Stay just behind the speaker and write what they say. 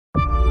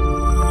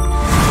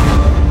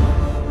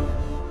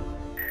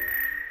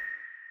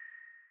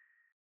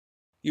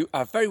You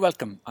are very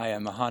welcome. I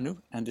am Mahanu,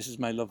 and this is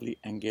my lovely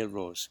Angel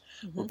Rose.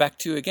 Mm-hmm. We're back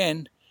to you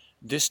again,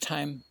 this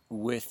time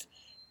with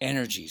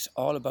energies,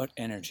 all about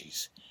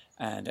energies.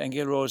 And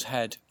Angel Rose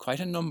had quite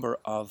a number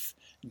of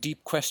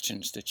deep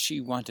questions that she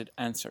wanted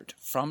answered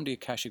from the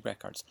Akashic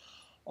Records,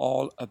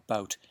 all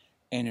about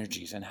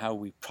energies and how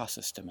we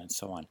process them and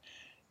so on.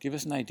 Give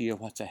us an idea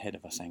what's ahead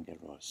of us, Angel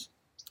Rose.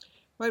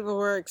 Right, well,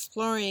 we're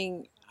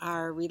exploring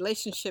our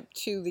relationship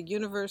to the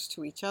universe,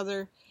 to each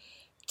other,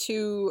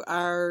 to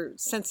our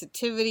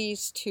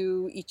sensitivities,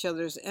 to each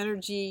other's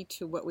energy,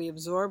 to what we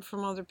absorb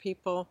from other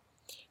people,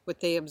 what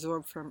they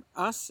absorb from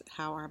us,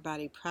 how our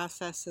body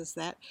processes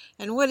that,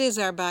 and what is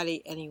our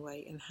body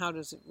anyway, and how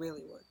does it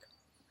really work.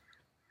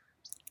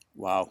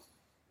 Wow,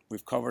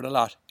 we've covered a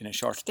lot in a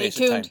short Stay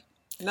space of time. tuned.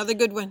 Another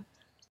good one.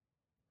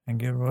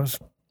 Angel Rose.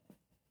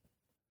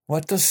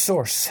 What does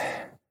Source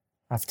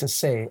have to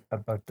say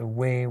about the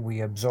way we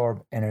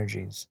absorb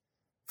energies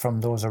from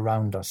those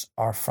around us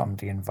or from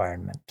the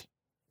environment?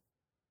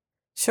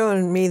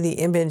 Showing me the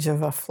image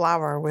of a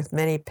flower with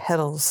many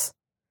petals.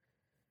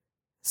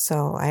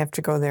 So I have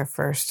to go there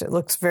first. It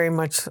looks very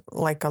much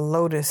like a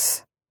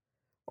lotus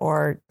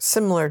or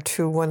similar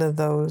to one of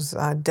those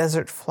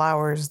desert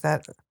flowers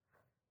that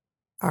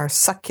are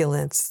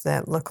succulents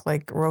that look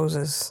like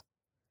roses.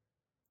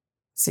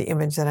 It's the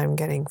image that I'm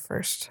getting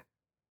first.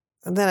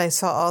 And then I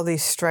saw all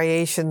these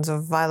striations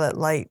of violet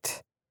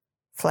light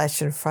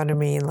flash in front of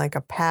me like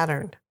a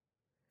pattern,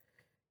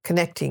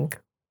 connecting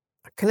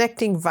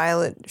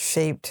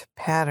violet-shaped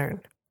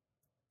pattern.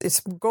 It's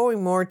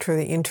going more to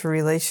the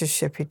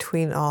interrelationship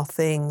between all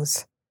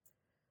things,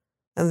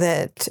 and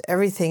that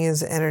everything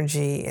is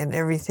energy and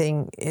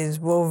everything is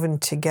woven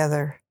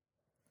together.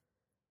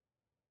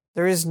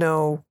 There is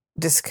no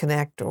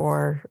disconnect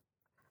or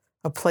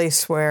a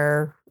place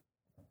where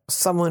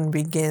someone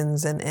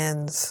begins and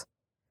ends.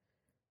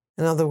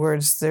 In other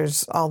words,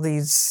 there's all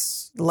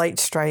these light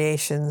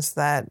striations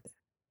that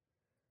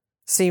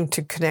seem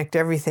to connect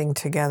everything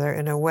together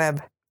in a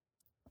web.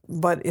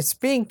 But it's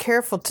being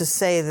careful to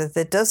say that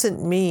that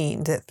doesn't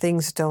mean that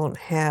things don't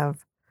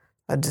have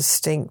a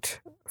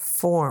distinct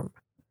form.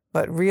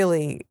 But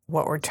really,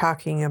 what we're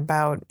talking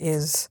about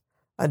is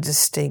a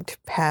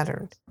distinct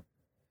pattern.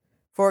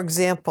 For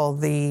example,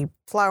 the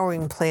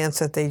flowering plants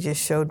that they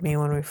just showed me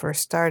when we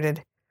first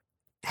started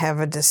have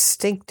a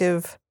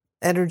distinctive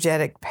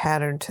energetic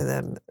pattern to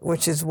them,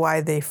 which is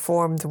why they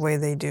form the way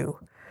they do.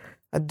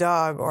 A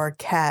dog or a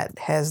cat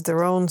has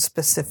their own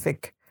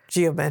specific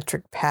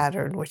geometric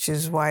pattern, which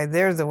is why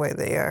they're the way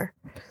they are.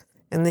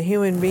 And the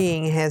human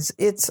being has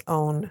its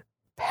own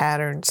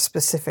pattern,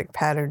 specific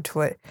pattern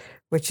to it,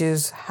 which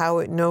is how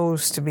it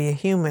knows to be a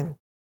human.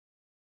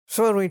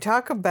 So when we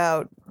talk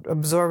about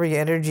absorbing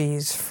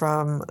energies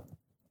from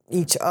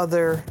each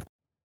other,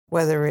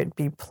 whether it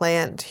be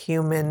plant,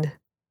 human,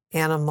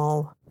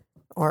 animal,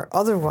 or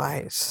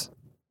otherwise,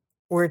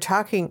 we're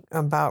talking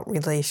about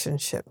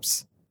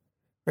relationships.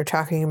 We're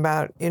talking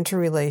about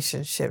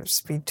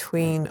interrelationships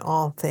between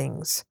all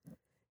things.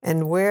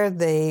 And where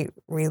they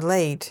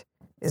relate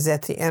is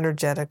at the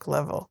energetic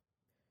level.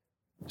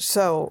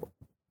 So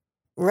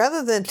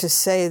rather than to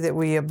say that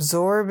we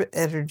absorb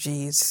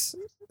energies,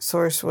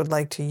 Source would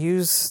like to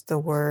use the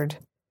word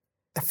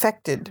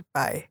affected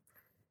by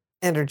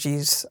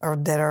energies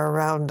that are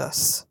around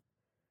us.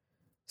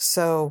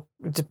 So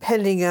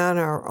depending on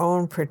our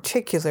own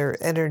particular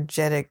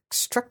energetic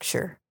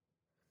structure,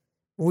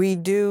 we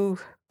do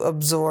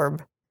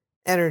absorb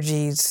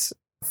energies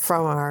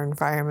from our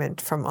environment,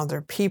 from other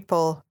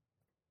people,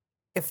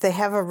 if they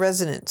have a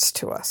resonance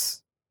to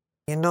us.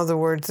 In other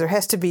words, there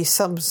has to be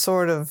some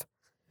sort of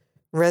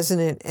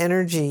resonant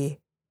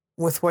energy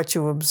with what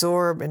you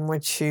absorb and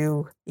what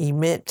you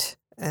emit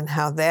and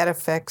how that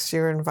affects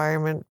your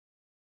environment.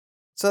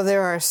 So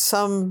there are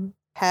some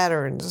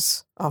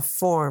patterns of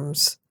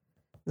forms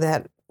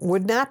that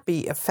would not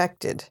be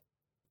affected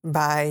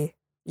by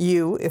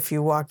you if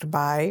you walked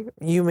by.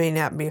 You may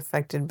not be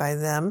affected by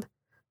them,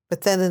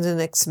 but then in the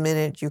next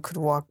minute you could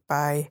walk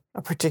by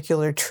a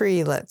particular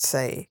tree, let's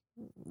say.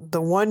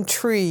 The one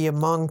tree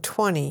among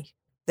 20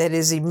 that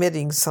is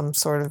emitting some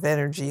sort of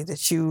energy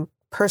that you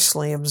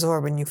personally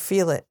absorb and you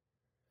feel it,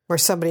 where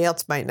somebody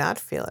else might not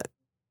feel it.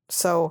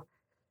 So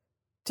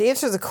to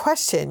answer the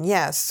question,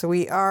 yes,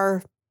 we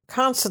are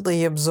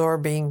constantly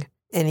absorbing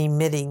and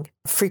emitting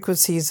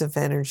frequencies of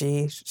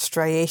energy,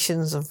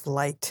 striations of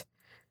light.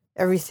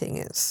 Everything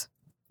is.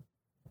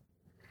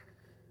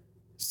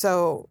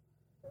 So,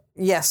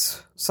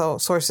 yes. So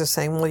Source is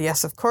saying, well,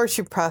 yes, of course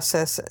you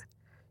process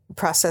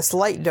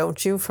light,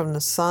 don't you, from the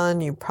sun.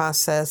 You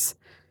process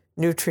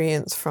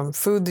nutrients from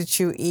food that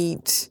you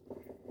eat.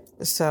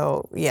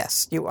 So,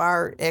 yes, you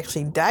are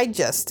actually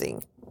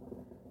digesting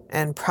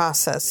and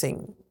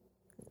processing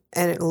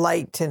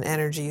light and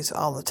energies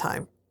all the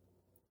time.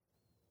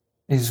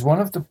 Is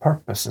one of the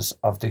purposes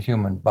of the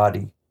human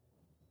body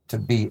to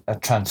be a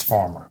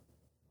transformer?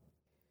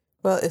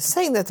 Well, it's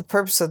saying that the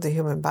purpose of the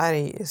human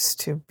body is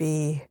to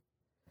be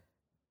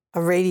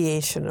a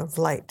radiation of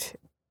light.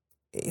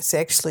 It's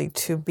actually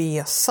to be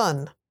a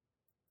sun,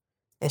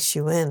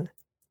 S-U-N.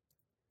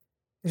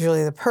 is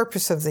really the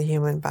purpose of the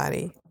human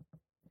body,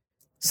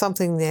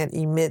 something that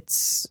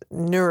emits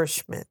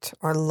nourishment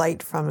or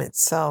light from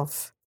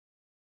itself,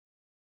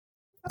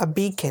 a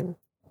beacon.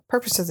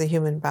 Purpose of the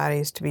human body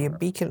is to be a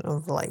beacon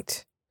of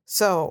light.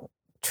 So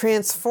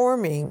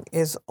transforming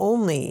is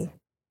only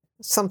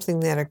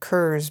something that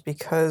occurs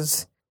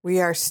because we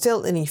are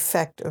still an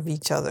effect of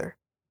each other.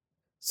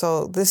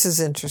 So this is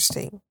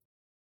interesting.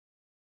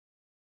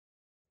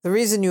 The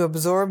reason you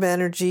absorb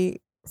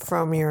energy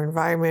from your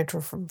environment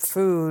or from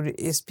food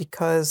is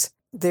because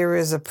there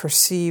is a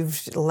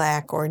perceived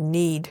lack or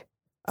need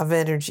of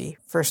energy,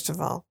 first of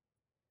all.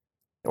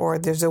 Or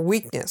there's a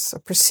weakness, a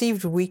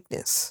perceived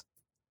weakness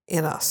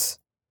in us.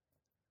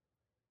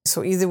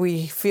 So either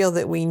we feel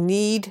that we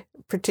need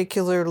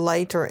particular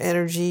light or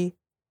energy,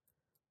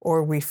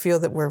 or we feel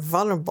that we're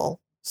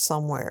vulnerable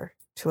somewhere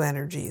to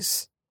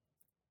energies.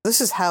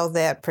 This is how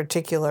that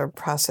particular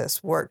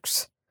process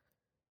works.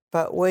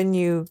 But when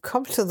you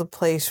come to the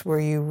place where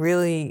you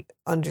really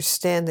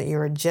understand that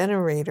you're a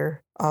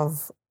generator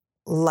of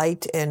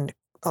light and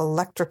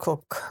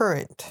electrical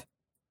current,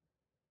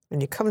 when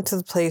you come to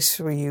the place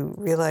where you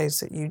realize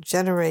that you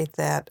generate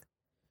that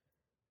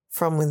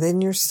from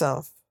within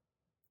yourself,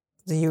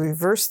 that you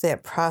reverse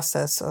that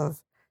process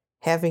of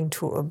having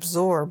to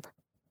absorb,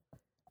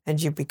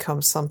 and you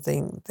become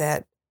something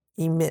that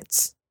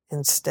emits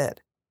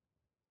instead.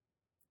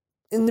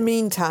 In the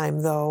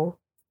meantime, though,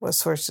 what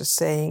Source is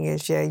saying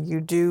is, you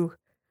do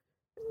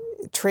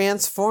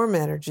transform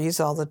energies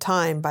all the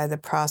time by the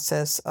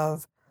process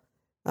of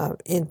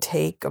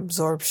intake,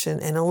 absorption,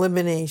 and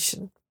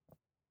elimination.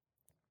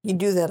 You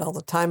do that all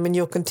the time, and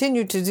you'll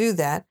continue to do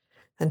that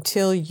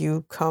until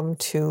you come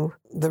to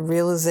the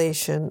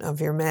realization of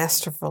your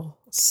masterful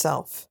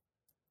self,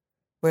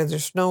 where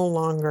there's no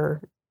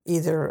longer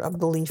either a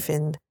belief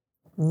in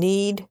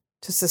need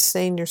to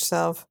sustain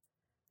yourself,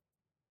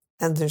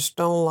 and there's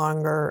no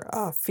longer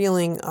a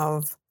feeling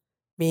of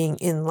being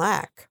in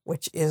lack,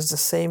 which is the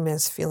same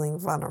as feeling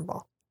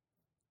vulnerable.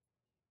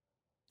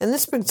 And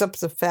this brings up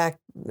the fact,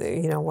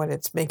 what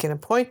it's making a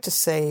point to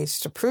say is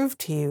to prove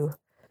to you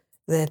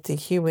that the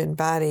human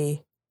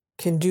body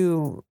can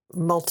do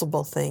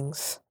multiple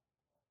things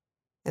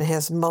and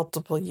has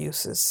multiple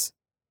uses,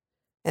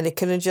 and it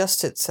can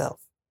adjust itself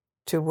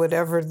to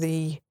whatever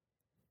the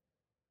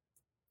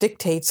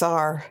dictates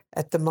are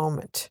at the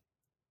moment.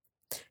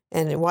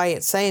 And why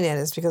it's saying that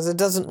is because it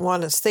doesn't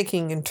want us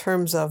thinking in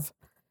terms of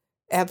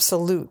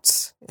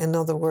absolutes. In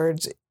other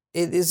words,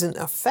 it isn't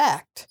a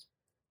fact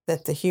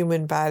that the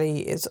human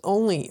body is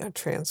only a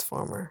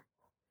transformer.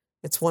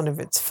 It's one of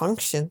its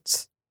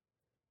functions.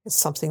 It's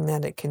something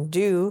that it can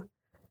do,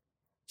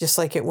 just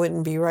like it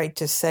wouldn't be right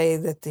to say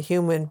that the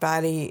human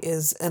body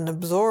is an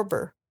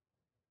absorber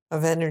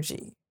of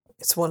energy.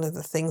 It's one of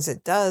the things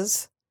it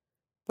does,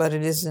 but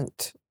it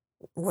isn't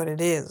what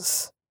it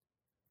is.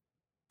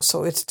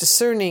 So it's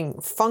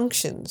discerning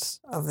functions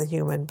of the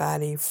human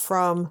body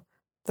from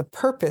the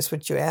purpose,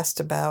 which you asked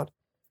about,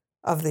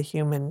 of the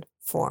human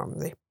form.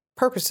 The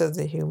purpose of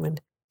the human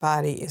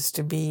body is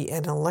to be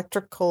an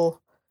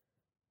electrical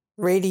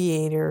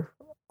radiator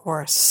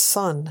or a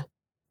sun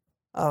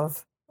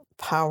of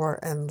power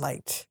and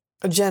light,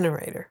 a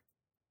generator,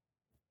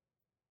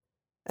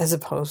 as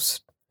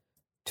opposed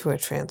to a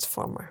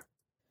transformer.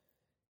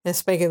 And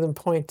it's making the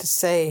point to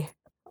say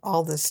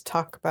all this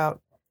talk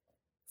about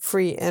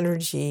free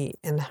energy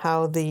and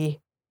how the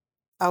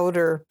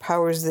outer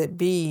powers that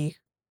be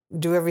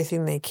do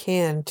everything they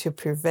can to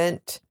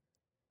prevent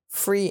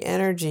free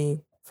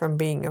energy from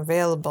being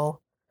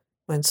available,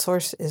 when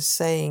Source is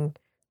saying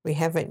we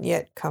haven't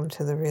yet come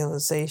to the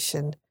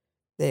realization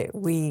that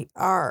we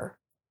are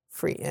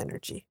free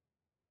energy.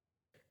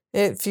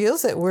 It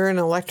feels that we're an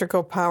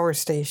electrical power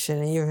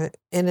station even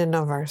in and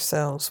of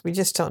ourselves. We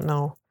just don't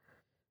know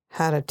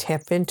how to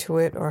tap into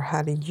it or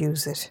how to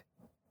use it.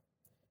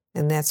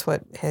 And that's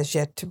what has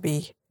yet to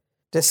be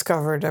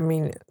discovered. I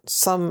mean,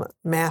 some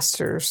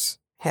masters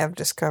have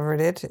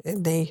discovered it,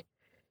 and they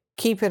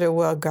keep it a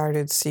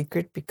well-guarded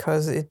secret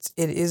because it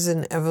is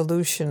an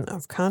evolution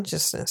of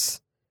consciousness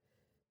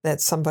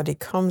that somebody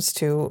comes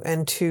to,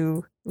 and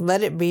to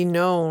let it be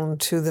known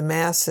to the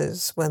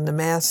masses when the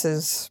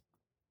masses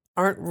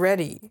aren't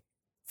ready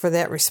for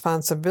that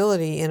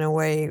responsibility in a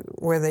way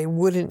where they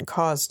wouldn't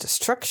cause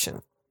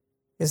destruction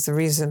is the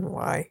reason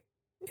why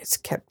it's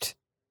kept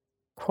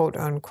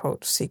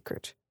quote-unquote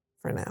secret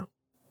for now.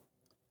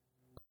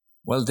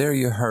 Well, there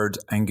you heard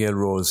Aingeal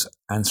Rose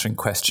answering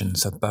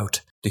questions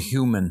about the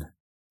human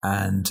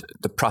and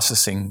the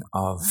processing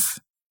of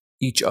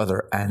each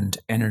other and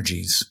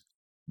energies.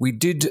 We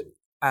did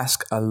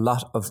ask a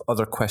lot of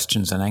other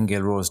questions, and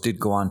Aingeal Rose did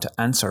go on to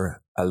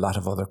answer a lot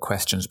of other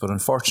questions, but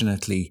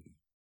unfortunately,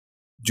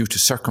 due to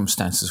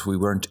circumstances, we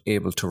weren't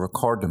able to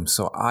record them.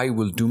 So I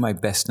will do my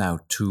best now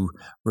to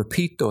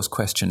repeat those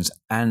questions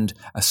and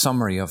a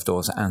summary of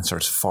those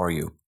answers for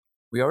you.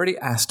 We already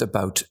asked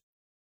about,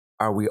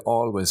 are we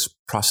always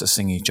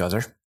processing each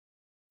other?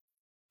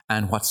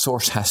 And what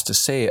Source has to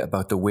say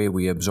about the way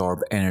we absorb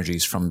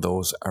energies from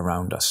those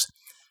around us.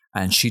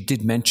 And she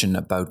did mention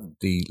about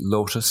the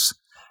lotus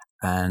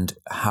and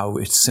how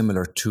it's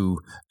similar to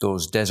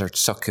those desert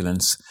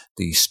succulents,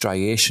 the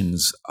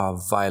striations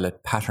of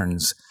violet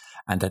patterns,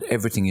 and that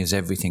everything is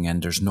everything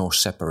and there's no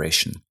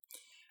separation.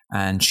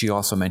 And she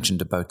also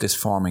mentioned about this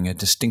forming a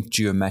distinct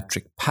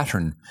geometric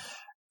pattern,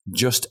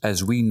 just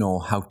as we know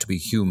how to be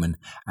human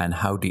and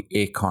how the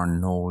acorn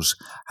knows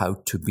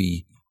how to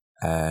be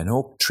an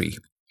oak tree.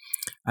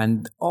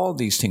 And all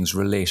these things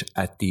relate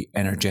at the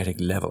energetic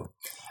level.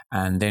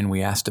 And then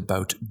we asked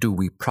about, do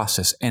we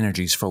process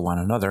energies for one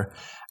another?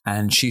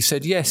 And she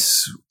said,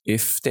 yes,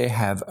 if they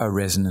have a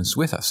resonance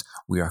with us.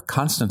 We are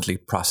constantly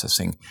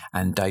processing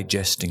and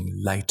digesting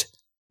light,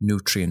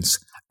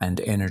 nutrients, and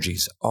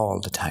energies all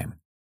the time.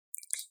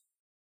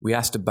 We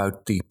asked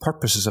about the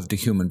purposes of the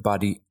human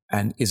body,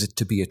 and is it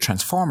to be a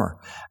transformer?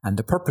 And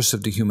the purpose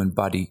of the human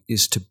body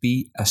is to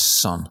be a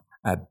sun,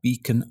 a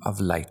beacon of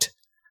light.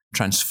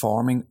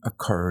 Transforming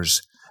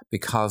occurs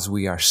because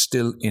we are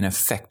still in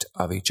effect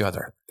of each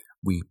other.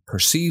 We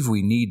perceive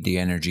we need the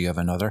energy of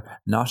another,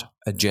 not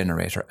a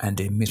generator and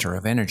emitter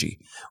of energy.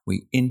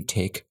 We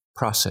intake,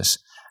 process,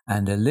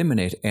 and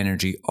eliminate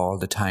energy all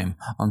the time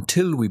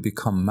until we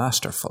become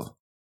masterful.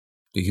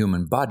 The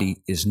human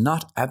body is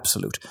not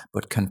absolute,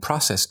 but can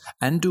process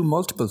and do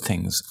multiple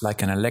things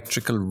like an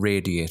electrical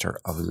radiator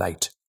of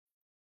light.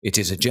 It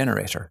is a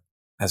generator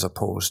as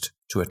opposed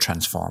to a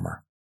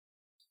transformer.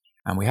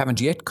 And we haven't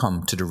yet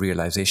come to the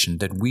realization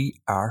that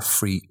we are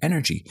free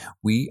energy.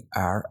 We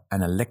are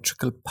an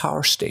electrical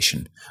power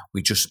station.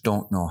 We just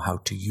don't know how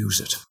to use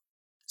it.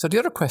 So the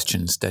other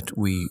questions that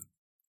we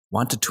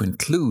wanted to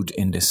include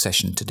in this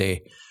session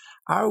today,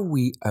 are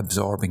we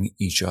absorbing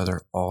each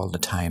other all the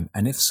time?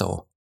 And if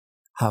so,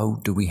 how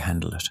do we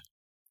handle it?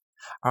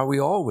 Are we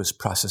always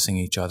processing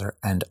each other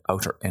and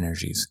outer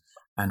energies?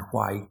 And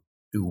why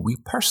do we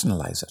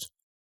personalize it?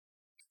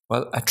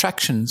 Well,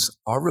 attractions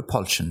or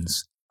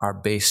repulsions are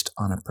based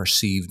on a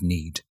perceived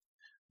need.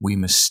 We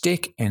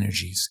mistake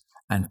energies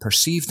and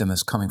perceive them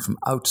as coming from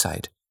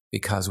outside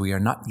because we are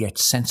not yet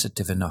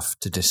sensitive enough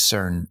to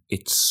discern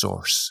its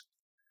source.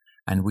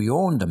 And we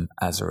own them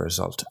as a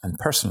result and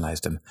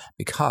personalize them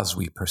because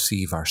we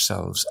perceive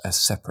ourselves as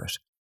separate.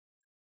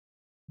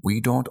 We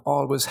don't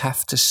always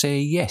have to say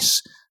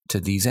yes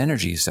to these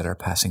energies that are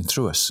passing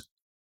through us.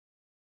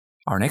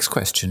 Our next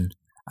question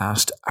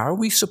asked, are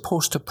we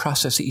supposed to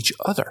process each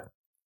other?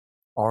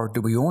 Or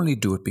do we only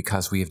do it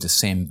because we have the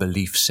same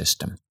belief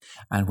system?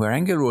 And where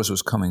Engelrose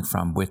was coming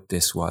from with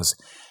this was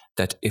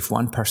that if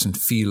one person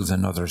feels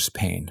another's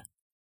pain,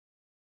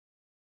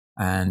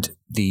 and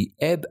the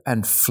ebb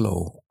and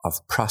flow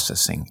of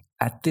processing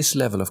at this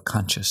level of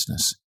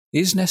consciousness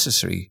is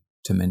necessary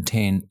to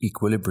maintain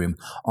equilibrium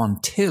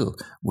until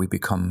we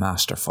become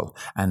masterful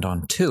and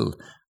until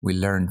we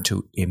learn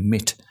to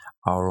emit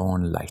our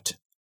own light.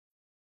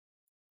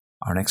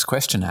 Our next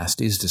question asked,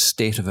 is the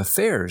state of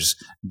affairs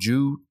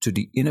due to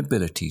the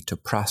inability to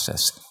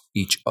process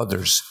each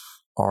other's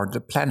or the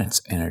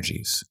planet's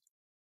energies?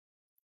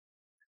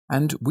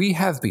 And we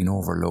have been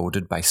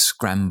overloaded by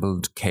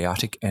scrambled,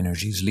 chaotic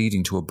energies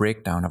leading to a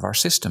breakdown of our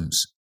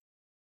systems.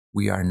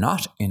 We are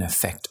not in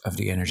effect of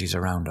the energies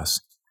around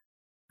us.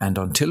 And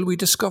until we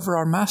discover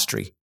our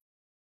mastery,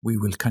 we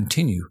will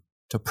continue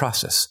to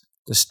process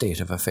the state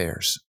of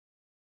affairs.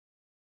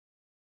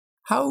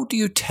 How do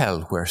you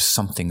tell where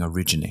something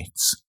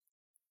originates?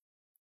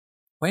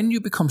 When you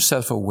become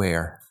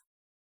self-aware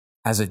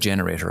as a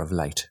generator of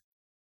light,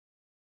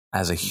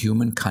 as a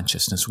human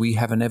consciousness, we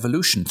have an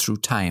evolution through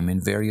time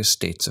in various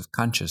states of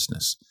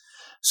consciousness.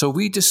 So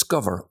we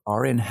discover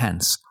or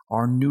enhance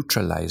or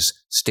neutralize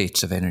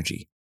states of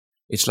energy.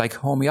 It's like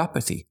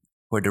homeopathy,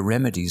 where the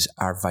remedies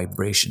are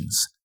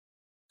vibrations.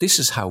 This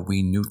is how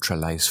we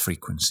neutralize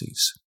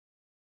frequencies.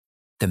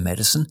 The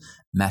medicine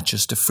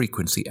matches the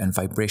frequency and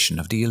vibration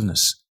of the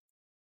illness.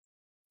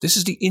 This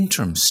is the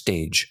interim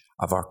stage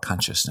of our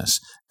consciousness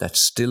that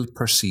still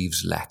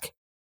perceives lack.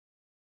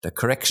 The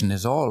correction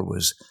is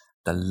always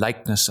the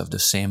likeness of the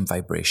same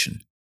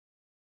vibration.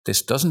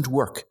 This doesn't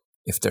work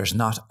if there's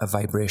not a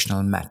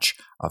vibrational match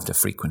of the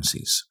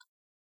frequencies.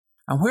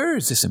 And where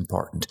is this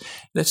important?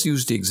 Let's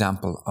use the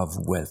example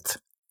of wealth.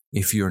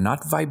 If you're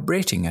not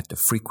vibrating at the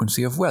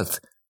frequency of wealth,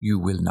 you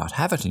will not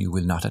have it and you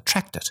will not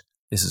attract it.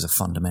 This is a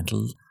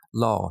fundamental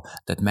law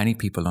that many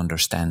people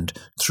understand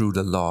through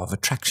the law of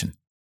attraction.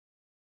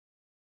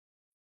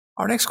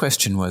 Our next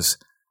question was,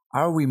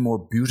 are we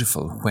more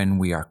beautiful when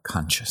we are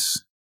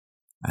conscious?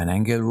 And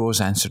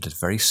Engelrose answered it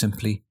very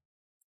simply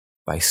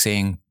by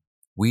saying,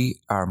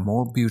 we are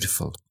more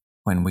beautiful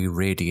when we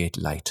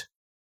radiate light.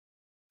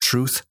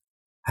 Truth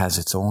has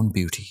its own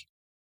beauty.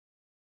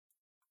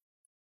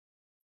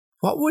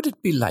 What would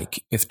it be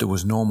like if there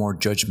was no more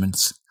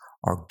judgments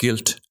or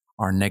guilt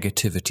or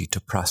negativity to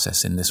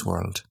process in this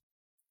world?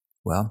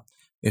 Well,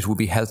 it would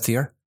be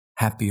healthier,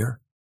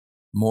 happier,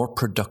 more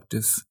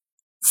productive,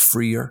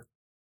 freer,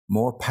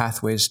 more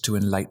pathways to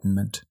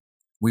enlightenment.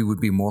 We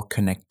would be more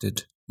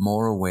connected,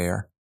 more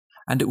aware,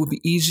 and it would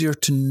be easier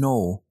to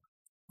know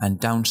and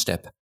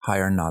downstep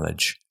higher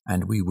knowledge,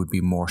 and we would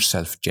be more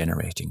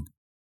self-generating.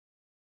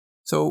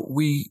 So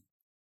we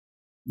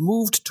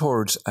moved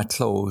towards a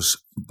close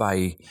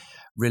by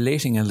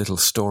relating a little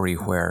story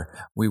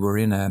where we were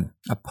in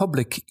a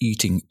public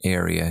eating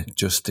area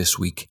just this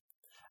week,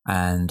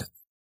 and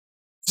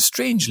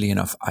strangely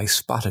enough, I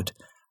spotted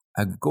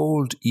a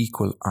gold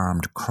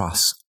equal-armed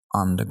cross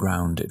on the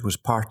ground. It was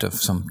part of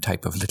some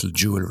type of little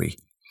jewellery.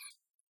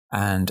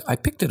 And I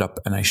picked it up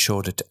and I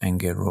showed it to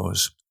Aengel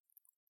Rose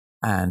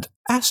and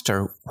asked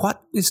her,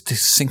 what is the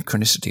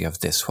synchronicity of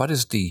this? What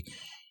is the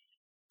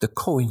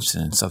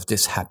coincidence of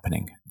this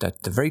happening?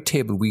 That the very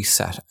table we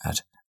sat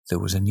at, there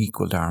was an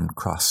equal-armed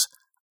cross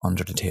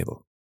under the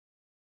table.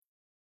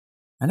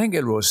 And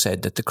Aengel Rose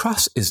said that the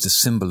cross is the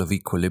symbol of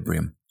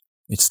equilibrium.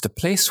 It's the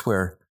place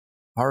where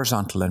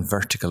horizontal and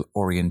vertical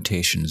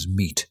orientations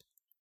meet.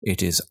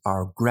 It is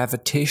our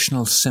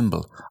gravitational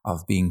symbol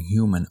of being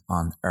human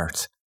on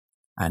Earth,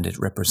 and it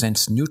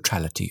represents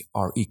neutrality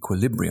or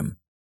equilibrium.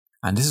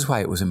 And this is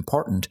why it was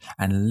important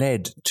and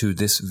led to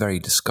this very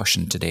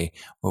discussion today,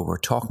 where we're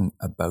talking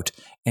about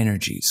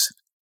energies.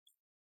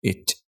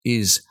 It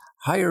is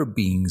higher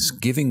beings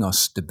giving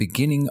us the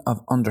beginning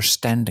of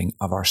understanding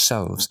of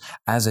ourselves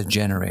as a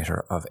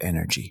generator of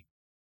energy.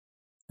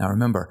 Now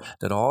remember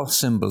that all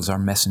symbols are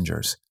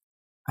messengers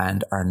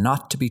and are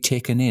not to be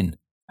taken in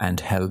and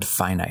held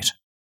finite.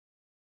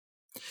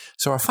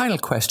 So our final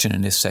question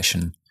in this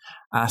session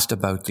asked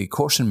about the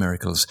Course in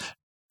Miracles.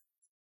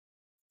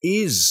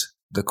 Is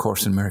the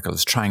Course in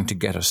Miracles trying to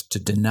get us to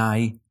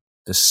deny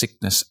the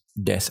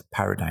sickness-death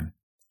paradigm?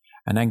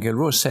 And Aengel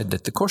Rose said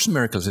that the Course in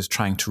Miracles is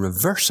trying to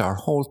reverse our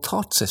whole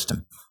thought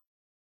system.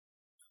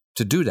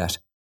 To do that,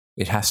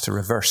 it has to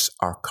reverse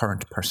our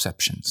current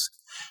perceptions.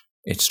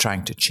 It's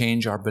trying to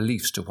change our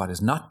beliefs to what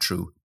is not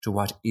true to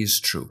what is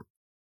true.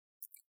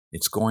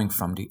 It's going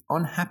from the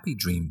unhappy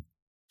dream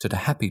to the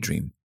happy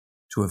dream,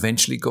 to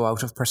eventually go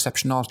out of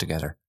perception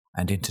altogether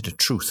and into the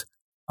truth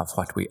of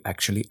what we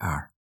actually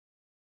are.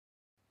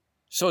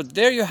 So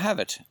there you have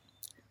it.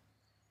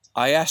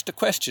 I asked the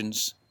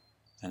questions,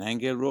 and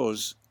Aengel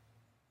Rose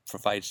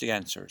provides the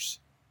answers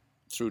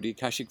through the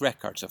Akashic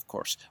Records, of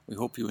course. We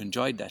hope you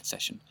enjoyed that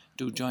session.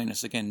 Do join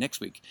us again next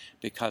week,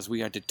 because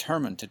we are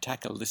determined to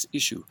tackle this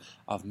issue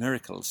of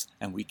miracles,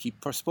 and we keep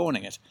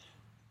postponing it,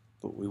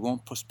 but we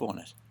won't postpone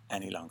it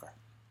any longer.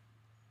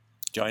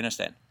 Join us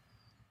then.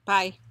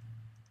 Bye.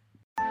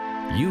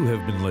 You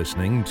have been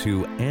listening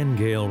to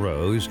Aengel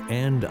Rose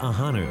and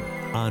Ahanu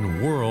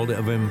on World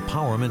of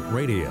Empowerment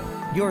Radio,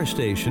 your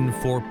station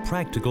for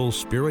practical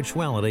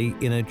spirituality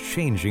in a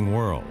changing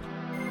world.